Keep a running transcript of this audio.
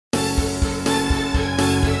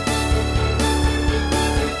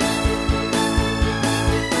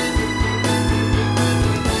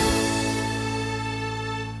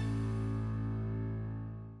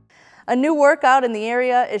A new workout in the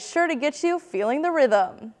area is sure to get you feeling the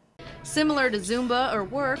rhythm. Similar to Zumba or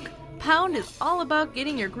Werq, Pound is all about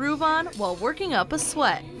getting your groove on while working up a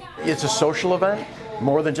sweat. It's a social event,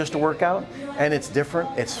 more than just a workout, and it's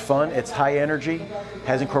different, it's fun, it's high energy,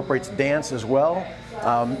 incorporates dance as well.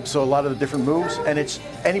 So a lot of the different moves, and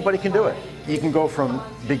anybody can do it. You can go from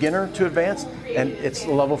beginner to advanced, and it's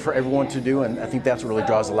a level for everyone to do, and I think that's what really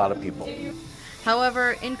draws a lot of people.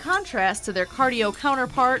 However, in contrast to their cardio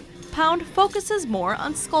counterpart, Pound focuses more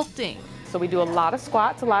on sculpting. So we do a lot of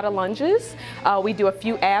squats, a lot of lunges. We do a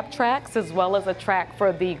few ab tracks as well as a track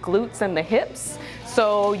for the glutes and the hips.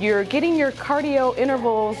 So you're getting your cardio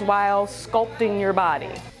intervals while sculpting your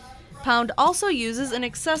body. Pound also uses an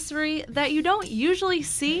accessory that you don't usually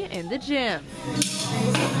see in the gym.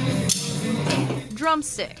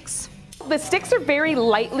 Drumsticks. The sticks are very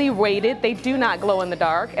lightly weighted. They do not glow in the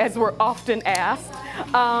dark, as we're often asked.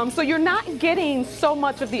 So you're not getting so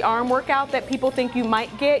much of the arm workout that people think you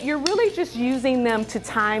might get. You're really just using them to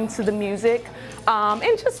time to the music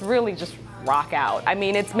and just really just rock out. I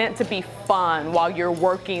mean, it's meant to be fun while you're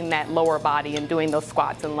working that lower body and doing those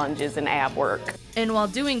squats and lunges and ab work. And while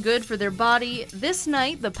doing good for their body, this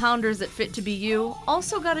night the Pounders at Fit to Be You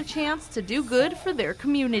also got a chance to do good for their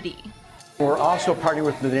community. We're also partnering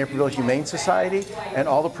with the Naperville Humane Society, and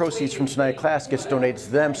all the proceeds from tonight's class gets donated to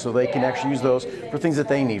them so they can actually use those for things that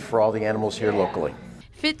they need for all the animals here locally.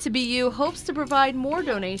 Fit to Be You hopes to provide more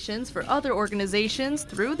donations for other organizations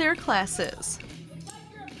through their classes.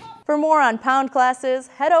 For more on Pound classes,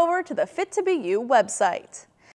 head over to the Fit to Be You website.